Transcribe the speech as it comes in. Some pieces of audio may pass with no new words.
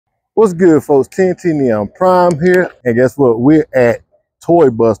What's good, folks? TNT Neon Prime here, and guess what? We're at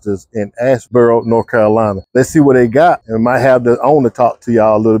Toy Busters in Asheboro, North Carolina. Let's see what they got, and we might have the owner talk to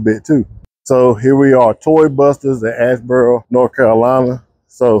y'all a little bit too. So here we are, Toy Busters in Asheboro, North Carolina.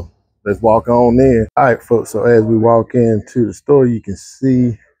 So let's walk on in. All right, folks, so as we walk into the store, you can see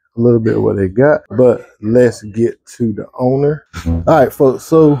a little bit of what they got, but let's get to the owner. All right, folks,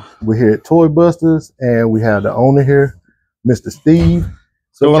 so we're here at Toy Busters, and we have the owner here, Mr. Steve.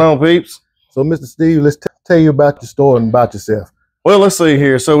 What's going on, peeps? So, Mr. Steve, let's tell you about your store and about yourself. Well, let's see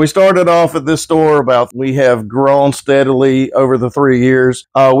here. So we started off at this store we have grown steadily over the 3 years.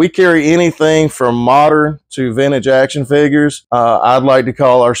 We carry anything from modern to vintage action figures. I'd like to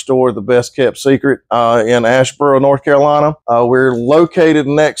call our store the best kept secret in Asheboro, North Carolina. We're located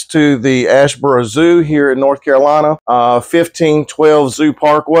next to the Asheboro Zoo here in North Carolina, 1512 Zoo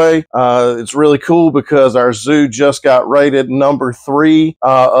Parkway. It's really cool because our zoo just got rated number 3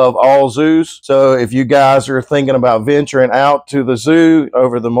 of all zoos. So if you guys are thinking about venturing out to the zoo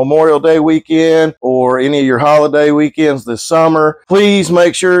over the Memorial Day weekend or any of your holiday weekends this summer, please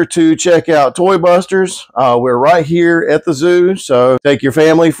make sure to check out Toy Busters. We're right here at the zoo, so take your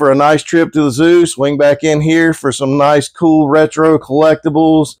family for a nice trip to the zoo, swing back in here for some nice cool retro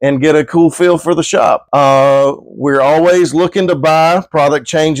collectibles and get a cool feel for the shop. We're always looking to buy. Product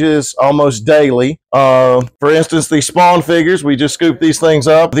changes almost daily. For instance, these Spawn figures, we just scooped these things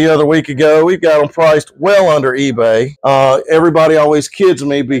up the other week ago. We've got them priced well under eBay. Everybody always kids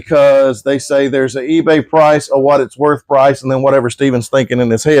me because they say there's an eBay price, a what it's worth price, and then whatever Steven's thinking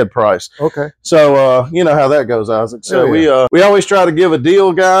in his head price. Okay. So, you know how that goes, Isaac. So yeah. we always try to give a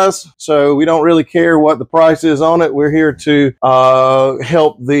deal, guys. So we don't really care what the price is on it. We're here to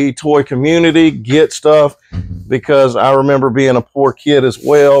help the toy community get stuff, because I remember being a poor kid as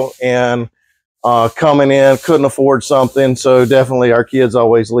well, and coming in, couldn't afford something. So definitely our kids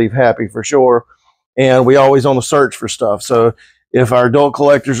always leave happy for sure. And we always on the search for stuff. So if our adult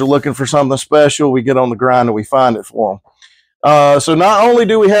collectors are looking for something special, we get on the grind and we find it for them. So not only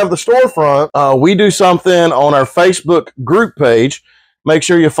do we have the storefront, we do something on our Facebook group page. Make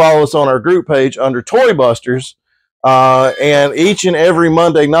sure you follow us on our group page under Toy Busters. And each and every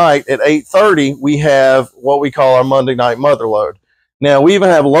Monday night at 8:30, we have what we call our Monday Night Motherload. Now, we even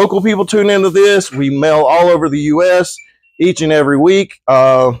have local people tune into this. We mail all over the U.S. each and every week,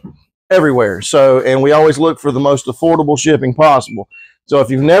 everywhere. So, and we always look for the most affordable shipping possible. So if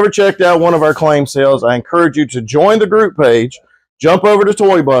you've never checked out one of our claim sales, I encourage you to join the group page, jump over to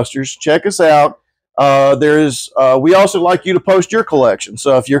Toy Busters, check us out. We also like you to post your collection.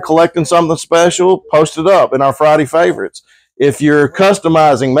 So if you're collecting something special, post it up in our Friday favorites. If you're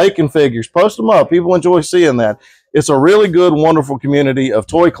customizing, making figures, post them up. People enjoy seeing that. It's a really good, wonderful community of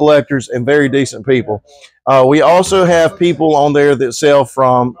toy collectors and very decent people. We also have people on there that sell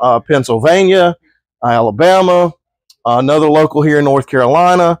from Pennsylvania, Alabama, another local here in North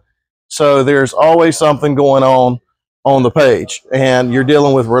Carolina. So there's always something going on the page, and you're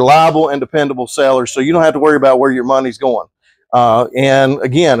dealing with reliable and dependable sellers, so you don't have to worry about where your money's going. And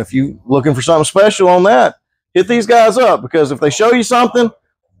again, if you're looking for something special on that, hit these guys up, because if they show you something,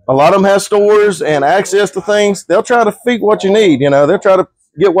 a lot of them have stores and access to things. They'll try to feed what you need. You know, they'll try to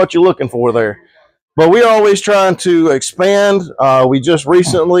get what you're looking for there. But we're always trying to expand. We just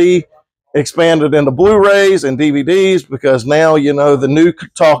recently expanded into Blu-rays and DVDs, because now, you know, the new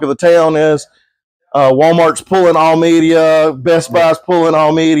talk of the town is Walmart's pulling all media, Best Buy's pulling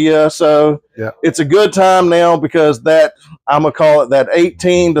all media. So it's a good time now, because that, I'm going to call it that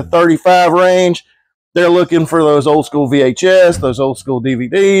 18 to 35 range. They're looking for those old school VHS, those old school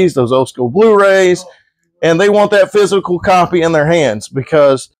DVDs, those old school Blu-rays, and they want that physical copy in their hands,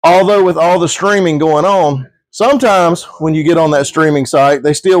 because although with all the streaming going on, sometimes when you get on that streaming site,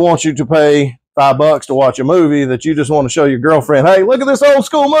 they still want you to pay $5 to watch a movie that you just want to show your girlfriend. Hey, look at this old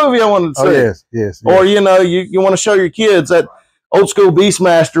school movie I wanted to see. Oh, yes. Or, you know, you want to show your kids that old school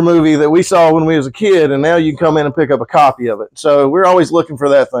Beastmaster movie that we saw when we was a kid, and now you can come in and pick up a copy of it. So we're always looking for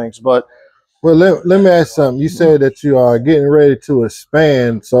that things. But well, let me ask something. You said that you are getting ready to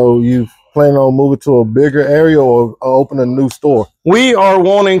expand, so you plan on moving to a bigger area or open a new store? We are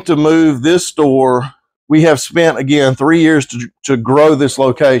wanting to move this store. We have spent, again, 3 years to grow this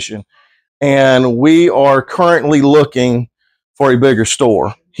location, and we are currently looking for a bigger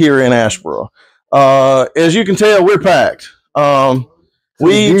store here in Asheboro. As you can tell, we're packed.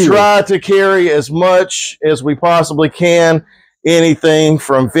 We try to carry as much as we possibly can. Anything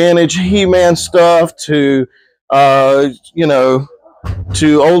from vintage He-Man stuff to, you know,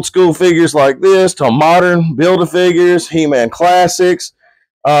 to old school figures like this, to modern Build-A-Figures, He-Man classics.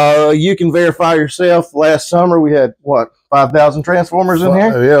 You can verify yourself. Last summer we had what, 5,000 transformers in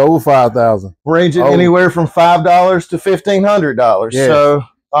here? Yeah, over 5,000. Ranging anywhere from $5 to $1,500. Yeah. So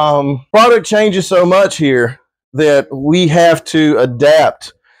product changes so much here that we have to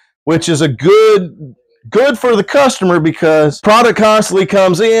adapt, which is a good for the customer because product constantly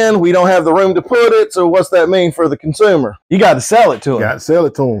comes in. We don't have the room to put it. So what's that mean for the consumer? You got to sell it to them. Got to sell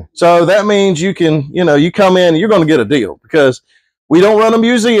it to them. So that means you can, you come in and you're going to get a deal because we don't run a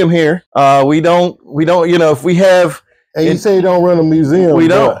museum here. We don't, if we have. And you say you don't run a museum. We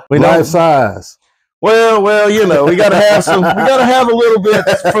don't. Life size. Well, we got to have we got to have a little bit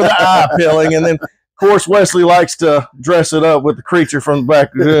for the eye appealing. And then, of course, Wesley likes to dress it up with the creature from the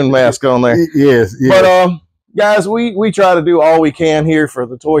Black Lagoon mask on there. Yes. But, guys, we try to do all we can here for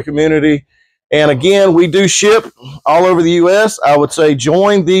the toy community. And again, we do ship all over the U.S. I would say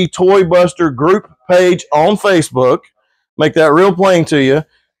join the Toy Buster group page on Facebook. Make that real plain to you.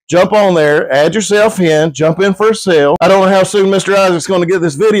 Jump on there, add yourself in, jump in for a sale. I don't know how soon Mr. Isaac's going to get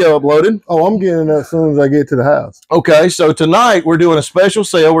this video uploaded. Oh, I'm getting it as soon as I get to the house. Okay, so tonight we're doing a special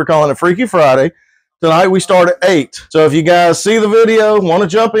sale. We're calling it Freaky Friday. Tonight we start at 8. So if you guys see the video, want to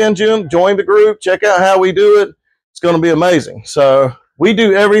jump in, join the group, check out how we do it. It's going to be amazing. So we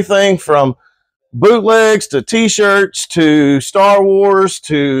do everything from bootlegs to T-shirts to Star Wars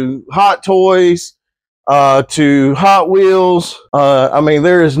to Hot Toys. To Hot Wheels. I mean,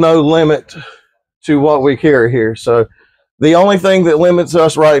 there is no limit to what we carry here. So the only thing that limits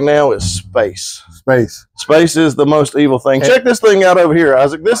us right now is space. Space is the most evil thing. Check this thing out over here,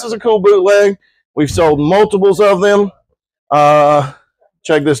 Isaac. This is a cool bootleg. We've sold multiples of them.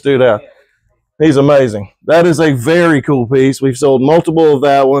 Check this dude out. He's amazing. That is a very cool piece. We've sold multiple of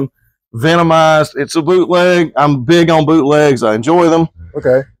that one. Venomized. It's a bootleg. I'm big on bootlegs. I enjoy them.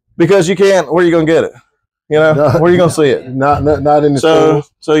 Okay. Because you can't, where are you going to get it? Where are you going to see it? Not in the store.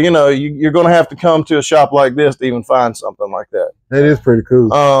 So, you're going to have to come to a shop like this to even find something like that. That is pretty cool.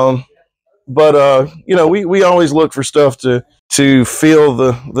 But we always look for stuff to fill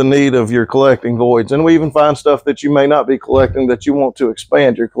the need of your collecting voids. And we even find stuff that you may not be collecting that you want to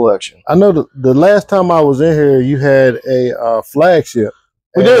expand your collection. I know the last time I was in here, you had a flagship.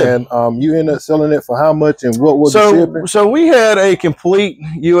 We did. And you ended up selling it for how much and what was the shipping? So we had a complete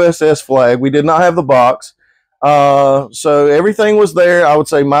USS flag. We did not have the box. So everything was there, I would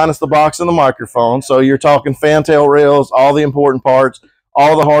say, minus the box and the microphone. So you're talking fantail rails, all the important parts,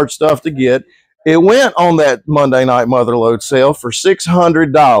 all the hard stuff to get. It went on that Monday night Motherload sale for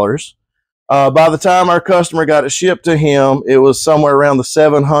 $600. By the time our customer got it shipped to him, it was somewhere around the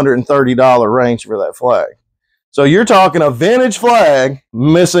 $730 range for that flag. So you're talking a vintage flag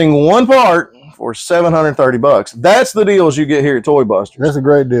missing one part for $730. That's the deals you get here at Toy Busters. That's a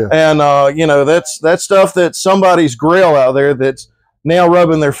great deal. And that's stuff that somebody's grill out there that's now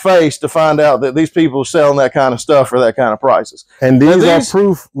rubbing their face to find out that these people are selling that kind of stuff for that kind of prices. And these are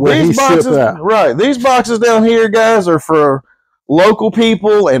proof where he shipped out. Right. These boxes down here, guys, are for local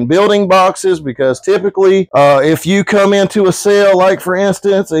people and building boxes, because typically if you come into a sale, like for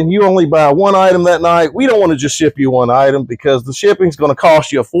instance, and you only buy one item that night, we don't want to just ship you one item because the shipping is going to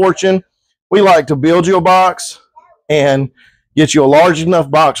cost you a fortune. We like to build you a box and get you a large enough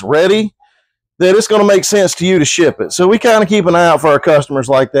box ready that it's going to make sense to you to ship it. So we kind of keep an eye out for our customers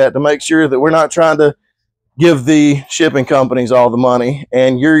like that to make sure that we're not trying to give the shipping companies all the money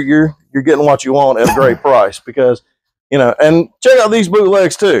and you're getting what you want at a great price. Because and check out these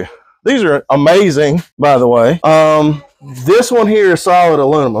bootlegs too. These are amazing, by the way. This one here is solid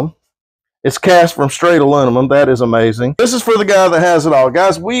aluminum. It's cast from straight aluminum. That is amazing. This is for the guy that has it all.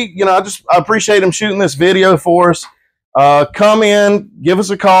 Guys, I appreciate him shooting this video for us. Come in, give us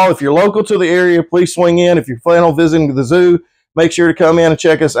a call. If you're local to the area, please swing in. If you're planning on visiting the zoo, make sure to come in and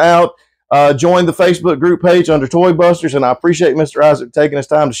check us out. Join the Facebook group page under Toy Busters, and I appreciate Mr. Isaac taking his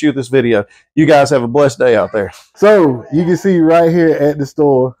time to shoot this video. You guys have a blessed day out there. So you can see right here at the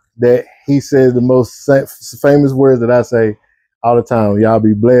store that he says the most famous words that I say all the time. Y'all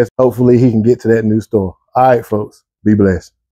be blessed. Hopefully he can get to that new store. All right, folks, be blessed.